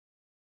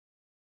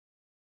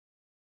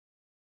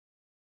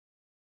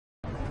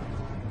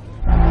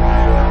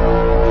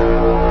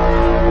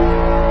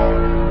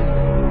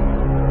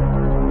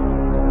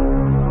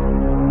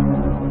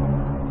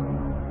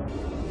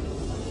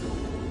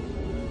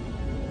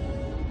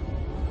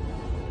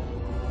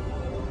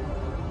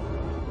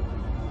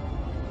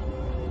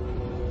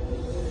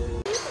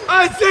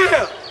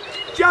Isaiah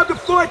chapter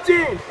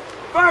 14,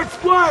 verse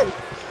 1.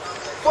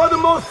 For the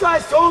Most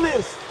High's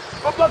holiness.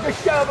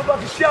 Babakashah,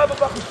 babakashah,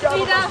 babakashah,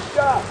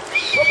 babakashah.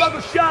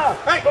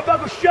 Babakashah,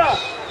 babakashah.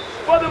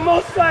 For the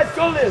Most High's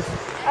holiness.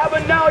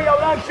 Abanaw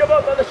Yalam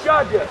Shabbat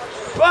Alashadya.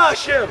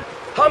 Bashim,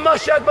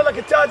 Hamashak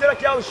Balakatadak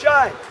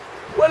Yahushai.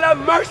 Will have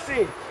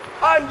mercy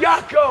on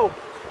Yaakov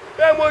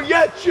and will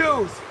yet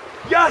choose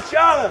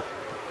Yashala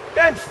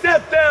and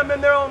set them in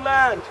their own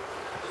land.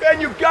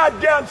 And you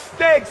goddamn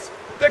snakes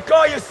that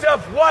call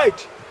yourself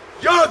white,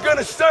 you're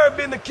gonna serve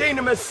in the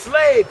kingdom as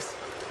slaves.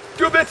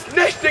 Du bist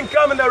nicht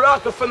entkommen der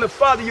Rache von der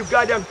Vater, you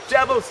goddamn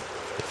devils.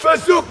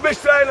 Versuch mich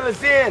zu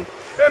analysieren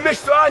und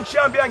mich zu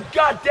anschauen wie ein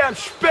goddamn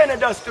Spinner,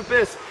 das du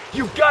bist.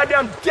 You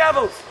goddamn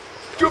devils.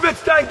 Du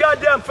willst dein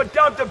goddamn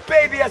verdammter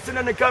Baby essen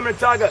in den kommenden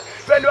Tagen,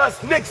 wenn du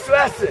hast nichts zu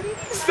essen.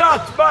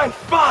 Sagt mein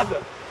Vater.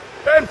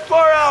 Und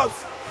voraus,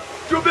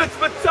 du willst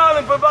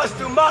bezahlen für was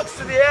du machst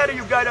zu der Erde,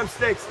 you goddamn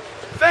snakes.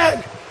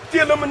 Wenn die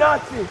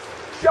Illuminati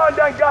schauen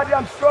dein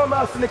goddamn Strom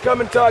aus in den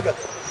kommenden Tagen.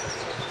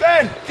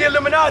 Wenn die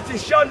Illuminati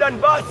schauen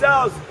dein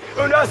Wasser aus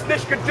und du hast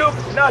nicht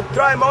gedupft nach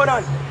 3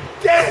 Monaten.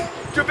 Denn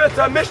du willst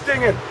an mich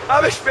dingen,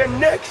 aber ich bin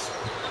nix.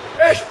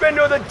 Ich bin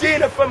nur der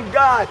Diener von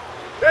Gott.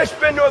 Ich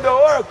bin nur der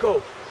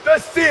Oracle, der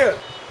Seer.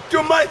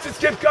 Du meinst, es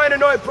gibt keine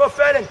neuen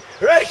Propheten?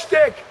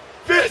 Richtig!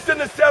 Wir sind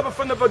dasselbe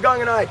von der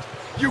Vergangenheit.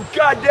 You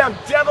goddamn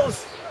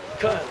devils!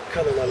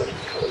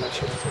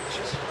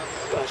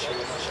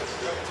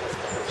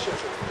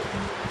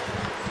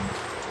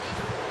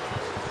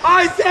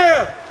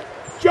 Isaiah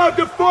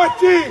chapter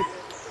 14,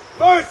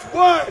 verse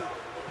 1.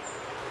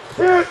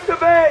 Here's the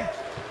bag.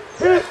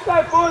 Here's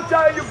my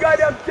Vorteil, you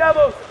goddamn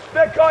devils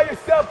that call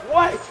yourself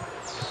white.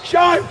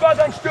 Schau einfach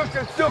ein Stück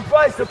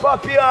weiße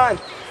Papier an.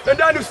 Und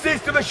dann du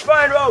siehst, du bist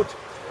Schweinrot.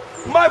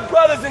 My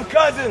brothers and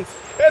cousins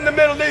in the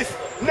Middle East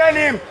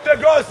nennen ihn der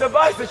große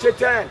weiße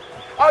Shaitan.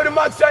 Aber du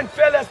magst sein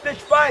Fell erst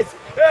nicht weiß.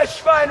 Ist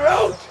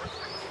Schweinrot.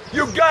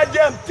 You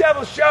goddamn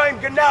devil, schau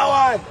ihn genau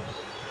an.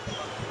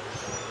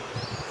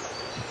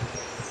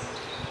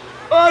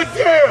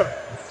 Isaiah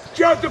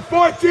chapter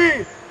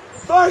 14,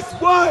 verse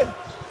 1.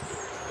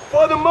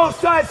 For the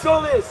Most High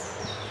soul is.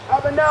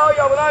 Abanaw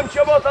Yahulam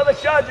Shabbat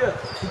Alashadya.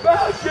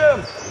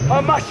 Bashim,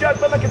 Hamashak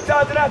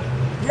Balakatadak,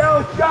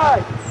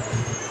 Yahushai.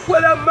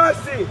 Will have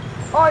mercy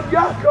on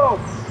Yaakov.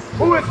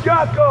 Who is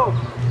Yaakov?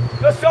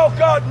 The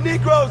so-called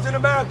Negroes in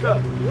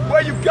America.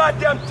 Where you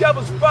goddamn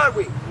devils fight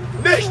we.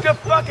 Nicht the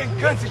fucking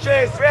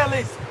künstliche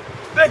Israelis.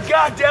 The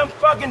goddamn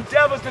fucking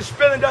devils, the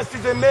spilling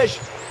dusties in Mish.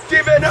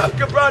 Die werden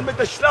aufgebrannt mit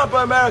der Schlampe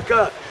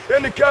America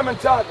in the coming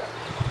Tage.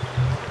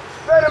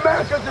 When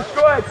America is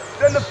destroyed,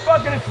 then the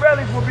fucking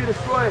Israelis will be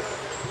destroyed.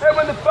 And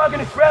when the fucking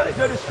Israelis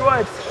are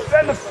destroyed,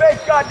 then the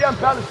fake goddamn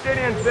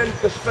Palestinians then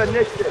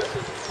vernichtet.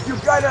 You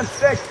goddamn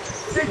sick.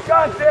 Die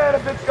ganze Erde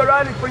wird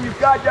gereinigt von you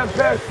goddamn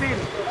Parasiten.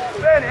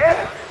 Then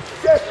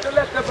just to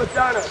let the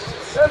Badana.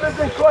 And wir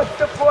sind kurz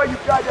davor, you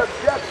goddamn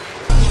death.